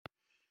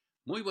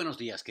Muy buenos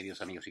días, queridos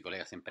amigos y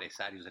colegas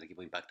empresarios del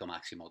equipo Impacto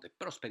Máximo de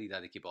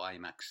Prosperidad, equipo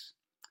IMAX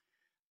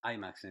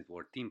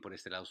Network Team. Por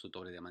este lado, su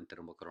doble diamante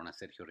rumbo corona,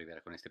 Sergio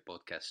Rivera, con este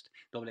podcast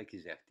Doble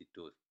X de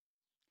actitud.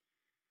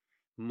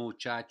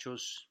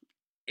 Muchachos,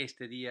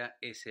 este día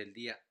es el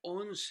día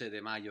 11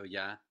 de mayo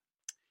ya.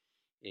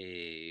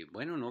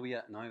 Bueno, no me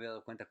había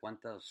dado cuenta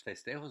cuántos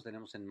festejos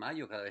tenemos en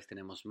mayo, cada vez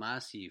tenemos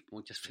más y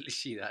muchas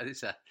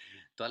felicidades a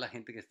toda la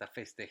gente que está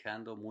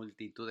festejando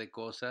multitud de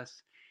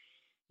cosas.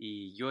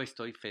 Y yo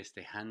estoy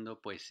festejando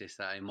pues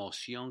esa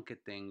emoción que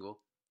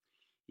tengo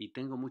y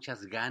tengo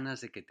muchas ganas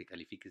de que te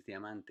califiques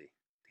diamante.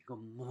 Tengo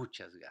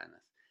muchas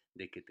ganas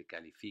de que te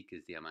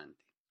califiques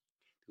diamante.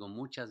 Tengo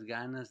muchas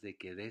ganas de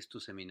que des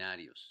tus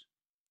seminarios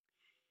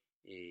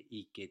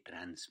y que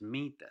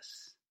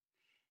transmitas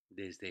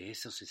desde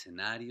esos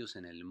escenarios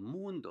en el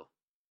mundo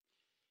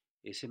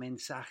ese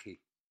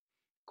mensaje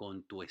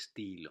con tu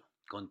estilo,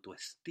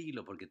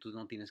 porque tú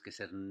no tienes que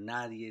ser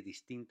nadie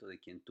distinto de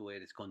quien tú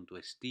eres, con tu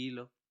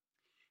estilo,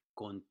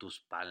 con tus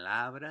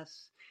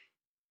palabras,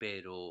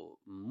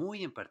 pero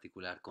muy en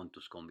particular con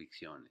tus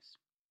convicciones.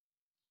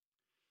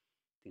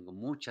 Tengo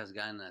muchas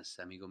ganas,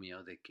 amigo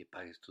mío, de que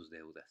pagues tus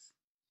deudas.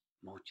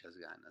 Muchas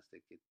ganas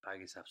de que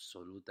pagues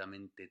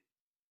absolutamente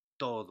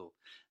todo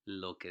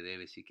lo que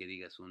debes y que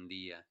digas un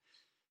día,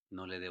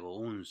 no le debo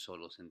un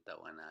solo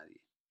centavo a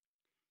nadie.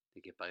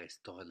 De que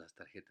pagues todas las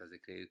tarjetas de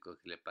crédito,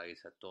 que le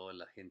pagues a toda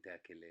la gente a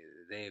que le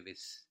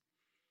debes.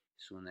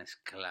 Es una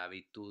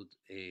esclavitud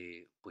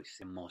pues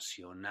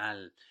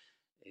emocional,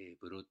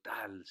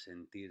 brutal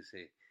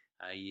sentirse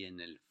ahí en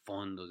el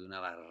fondo de una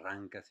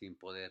barranca sin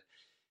poder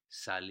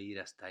salir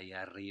hasta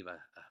allá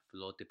arriba a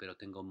flote, pero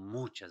tengo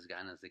muchas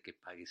ganas de que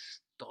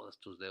pagues todas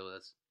tus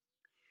deudas.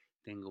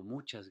 Tengo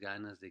muchas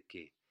ganas de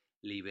que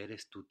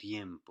liberes tu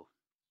tiempo,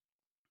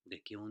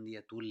 de que un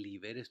día tú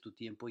liberes tu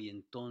tiempo y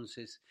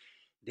entonces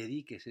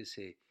dediques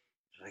ese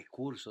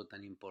recurso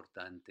tan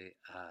importante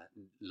a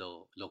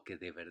lo que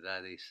de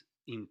verdad es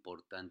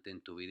importante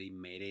en tu vida y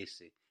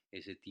merece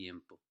ese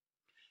tiempo.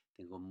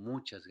 Tengo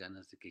muchas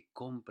ganas de que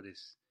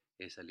compres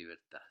esa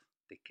libertad,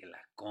 de que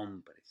la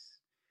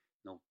compres.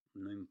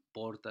 No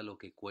importa lo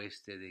que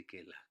cueste, de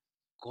que la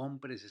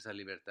compres esa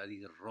libertad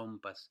y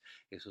rompas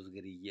esos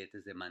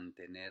grilletes de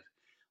mantener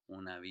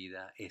una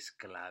vida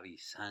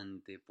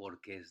esclavizante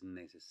porque es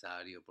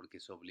necesario, porque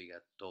es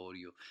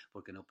obligatorio,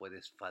 porque no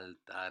puedes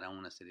faltar a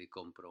una serie de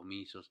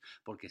compromisos,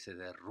 porque se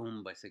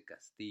derrumba ese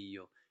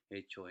castillo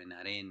hecho en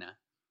arena,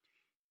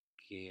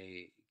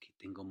 que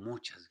tengo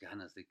muchas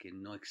ganas de que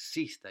no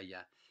exista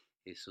ya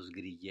esos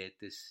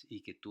grilletes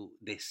y que tú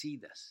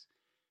decidas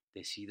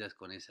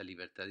con esa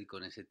libertad y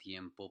con ese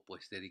tiempo,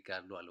 pues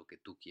dedicarlo a lo que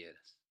tú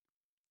quieras.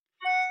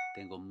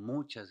 Tengo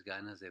muchas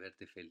ganas de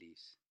verte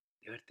feliz,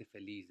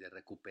 de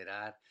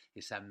recuperar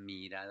esa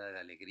mirada de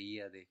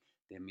alegría, de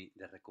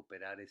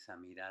recuperar esa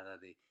mirada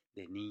de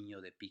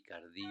niño, de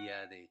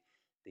picardía, de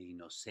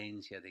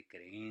inocencia, de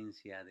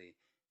creencia,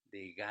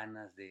 de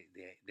ganas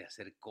de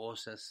hacer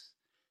cosas.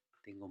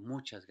 Tengo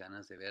muchas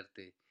ganas de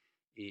verte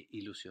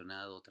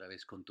ilusionado otra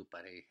vez con tu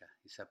pareja,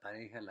 esa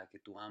pareja en la que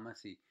tú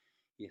amas y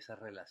esa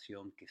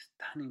relación que es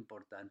tan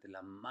importante,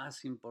 la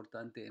más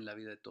importante en la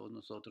vida de todos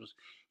nosotros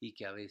y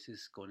que a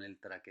veces con el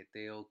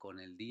traqueteo, con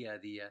el día a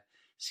día,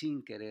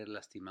 sin querer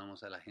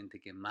lastimamos a la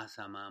gente que más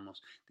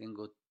amamos.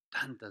 Tengo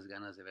tantas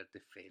ganas de verte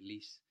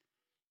feliz,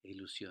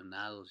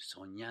 ilusionado,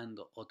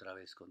 soñando otra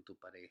vez con tu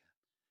pareja.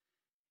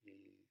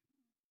 Eh,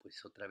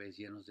 pues otra vez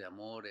llenos de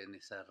amor en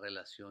esa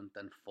relación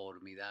tan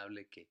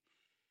formidable que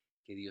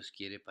Dios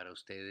quiere para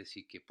ustedes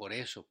y que por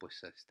eso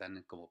pues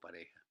están como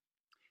pareja.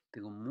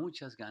 Tengo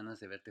muchas ganas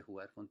de verte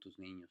jugar con tus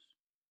niños,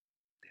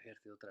 de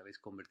verte otra vez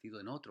convertido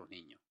en otro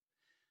niño,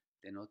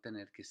 de no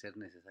tener que ser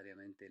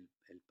necesariamente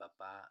el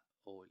papá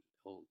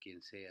o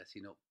quien sea,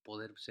 sino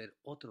poder ser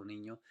otro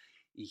niño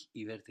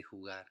y verte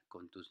jugar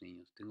con tus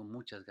niños. Tengo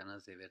muchas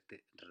ganas de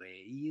verte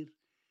reír,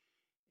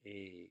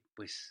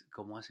 pues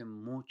como hace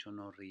mucho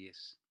no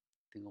ríes.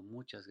 Tengo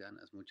muchas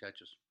ganas,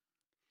 muchachos.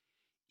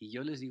 Y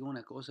yo les digo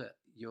una cosa,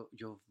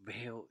 yo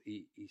veo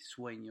y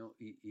sueño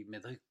y me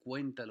doy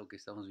cuenta de lo que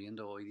estamos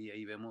viendo hoy día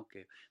y veo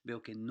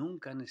que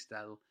nunca han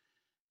estado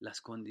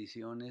las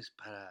condiciones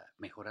para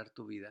mejorar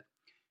tu vida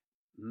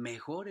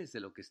mejores de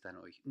lo que están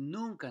hoy.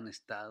 Nunca han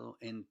estado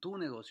en tu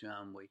negocio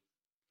Amway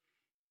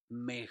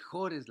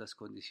mejores las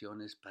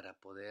condiciones para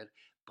poder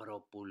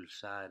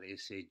propulsar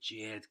ese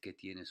jet que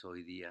tienes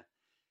hoy día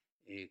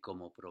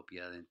como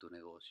propiedad en tu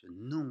negocio.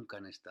 Nunca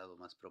han estado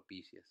más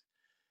propicias.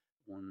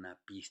 Una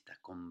pista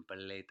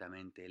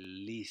completamente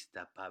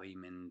lista,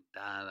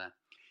 pavimentada,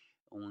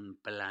 un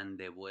plan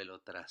de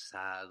vuelo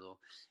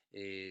trazado,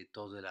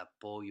 todo el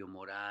apoyo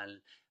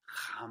moral.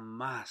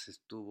 Jamás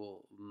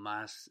estuvo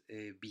más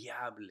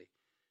viable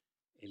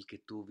el que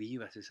tú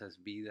vivas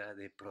esas vidas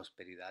de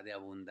prosperidad, de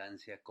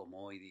abundancia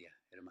como hoy día,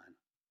 hermano.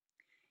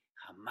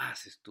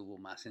 Jamás estuvo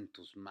más en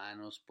tus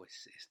manos,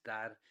 pues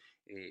estar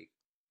eh,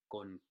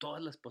 con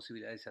todas las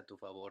posibilidades a tu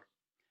favor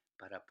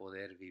para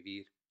poder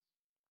vivir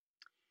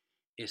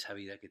esa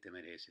vida que te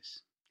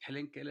mereces.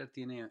 Helen Keller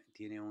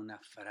tiene una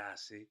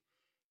frase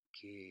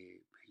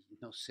que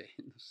no sé,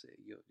 no sé,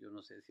 yo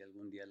no sé si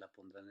algún día la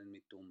pondrán en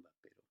mi tumba,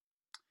 pero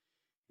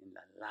en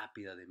la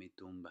lápida de mi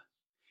tumba.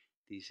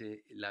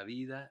 Dice, la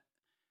vida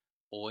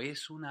o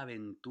es una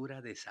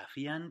aventura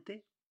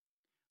desafiante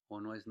o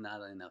no es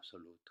nada en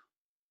absoluto.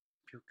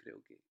 Yo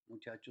creo que,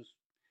 muchachos,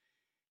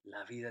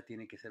 la vida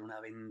tiene que ser una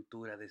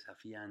aventura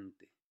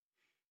desafiante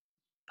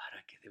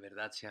para que de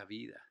verdad sea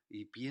vida.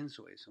 Y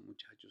pienso eso,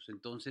 muchachos.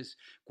 Entonces,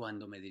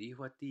 cuando me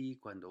dirijo a ti,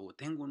 cuando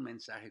tengo un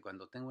mensaje,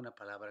 cuando tengo una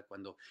palabra,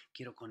 cuando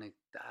quiero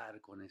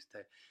conectar con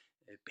este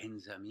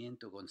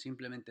pensamiento, con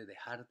simplemente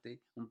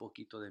dejarte un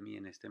poquito de mí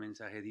en este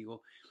mensaje,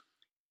 digo,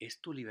 es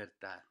tu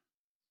libertad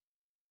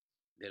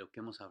de lo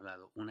que hemos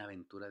hablado, una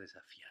aventura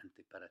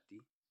desafiante para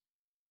ti.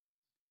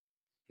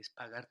 Es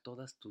pagar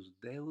todas tus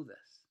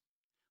deudas,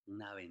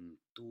 una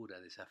aventura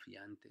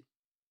desafiante.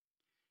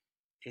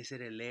 Es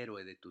ser el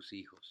héroe de tus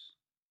hijos,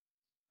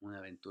 una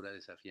aventura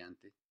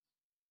desafiante.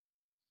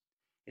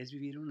 Es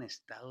vivir un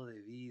estado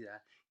de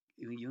vida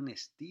y un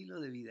estilo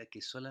de vida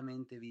que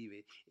solamente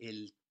vive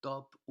el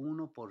top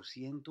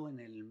 1% en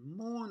el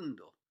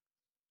mundo.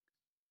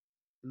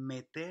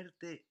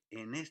 Meterte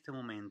en este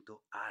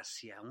momento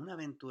hacia una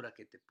aventura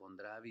que te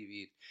pondrá a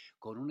vivir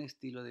con un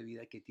estilo de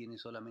vida que tiene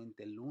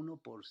solamente el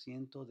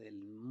 1%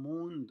 del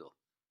mundo.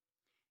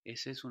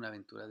 ¿Esa es una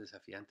aventura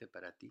desafiante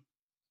para ti?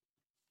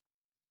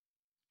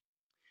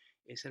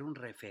 Es ser un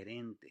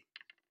referente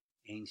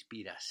e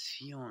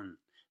inspiración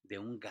de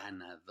un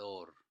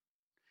ganador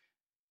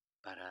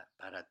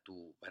para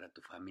tu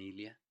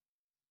familia,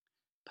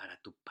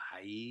 para tu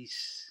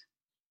país,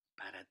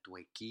 para tu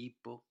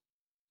equipo,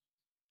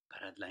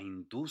 para la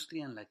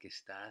industria en la que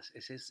estás.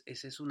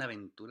 Esa es una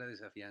aventura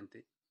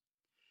desafiante.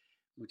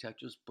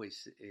 Muchachos,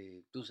 pues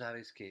tú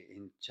sabes que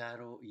en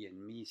Charo y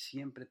en mí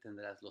siempre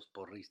tendrás los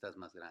porristas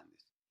más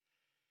grandes.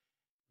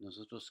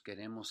 Nosotros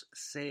queremos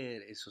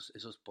ser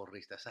esos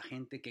porristas, esa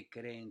gente que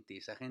cree en ti,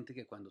 esa gente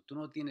que cuando tú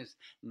no tienes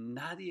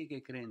nadie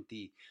que cree en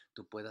ti,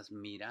 tú puedas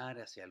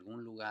mirar hacia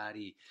algún lugar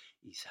y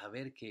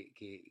saber que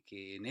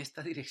en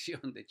esta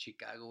dirección de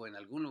Chicago o en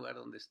algún lugar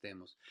donde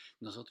estemos,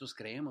 nosotros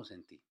creemos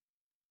en ti.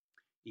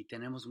 Y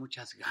tenemos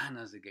muchas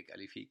ganas de que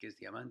califiques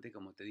diamante,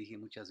 como te dije,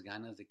 muchas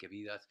ganas de que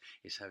vivas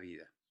esa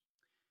vida.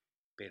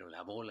 Pero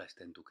la bola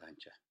está en tu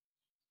cancha.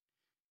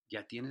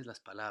 Ya tienes las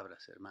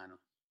palabras,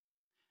 hermano.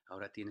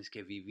 Ahora tienes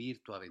que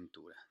vivir tu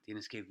aventura,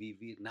 tienes que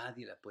vivir,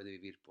 nadie la puede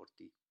vivir por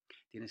ti.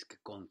 Tienes que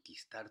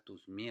conquistar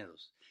tus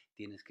miedos,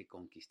 tienes que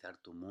conquistar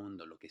tu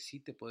mundo. Lo que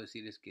sí te puedo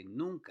decir es que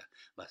nunca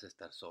vas a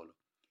estar solo.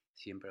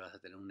 Siempre vas a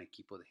tener un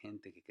equipo de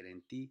gente que cree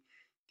en ti.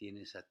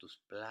 Tienes a tus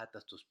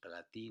platas, tus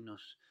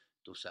platinos,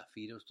 tus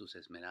zafiros, tus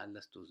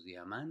esmeraldas, tus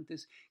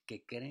diamantes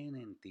que creen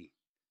en ti.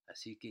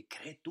 Así que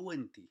cree tú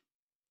en ti.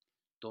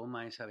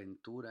 Toma esa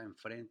aventura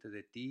enfrente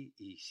de ti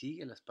y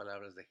sigue las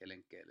palabras de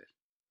Helen Keller.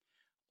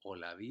 O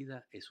la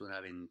vida es una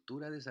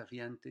aventura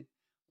desafiante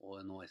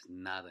o no es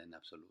nada en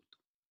absoluto.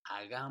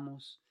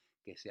 Hagamos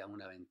que sea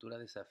una aventura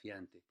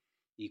desafiante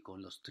y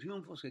con los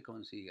triunfos que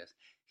consigas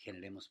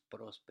generemos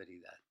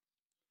prosperidad.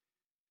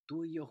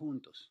 Tú y yo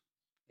juntos,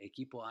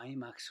 equipo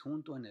IMAX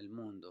junto en el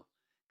mundo,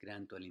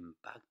 creando el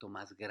impacto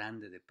más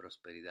grande de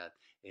prosperidad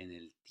en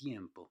el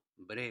tiempo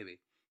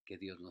breve que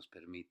Dios nos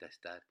permita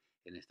estar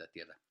en esta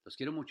tierra. Los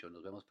quiero mucho,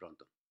 nos vemos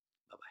pronto.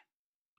 Bye bye.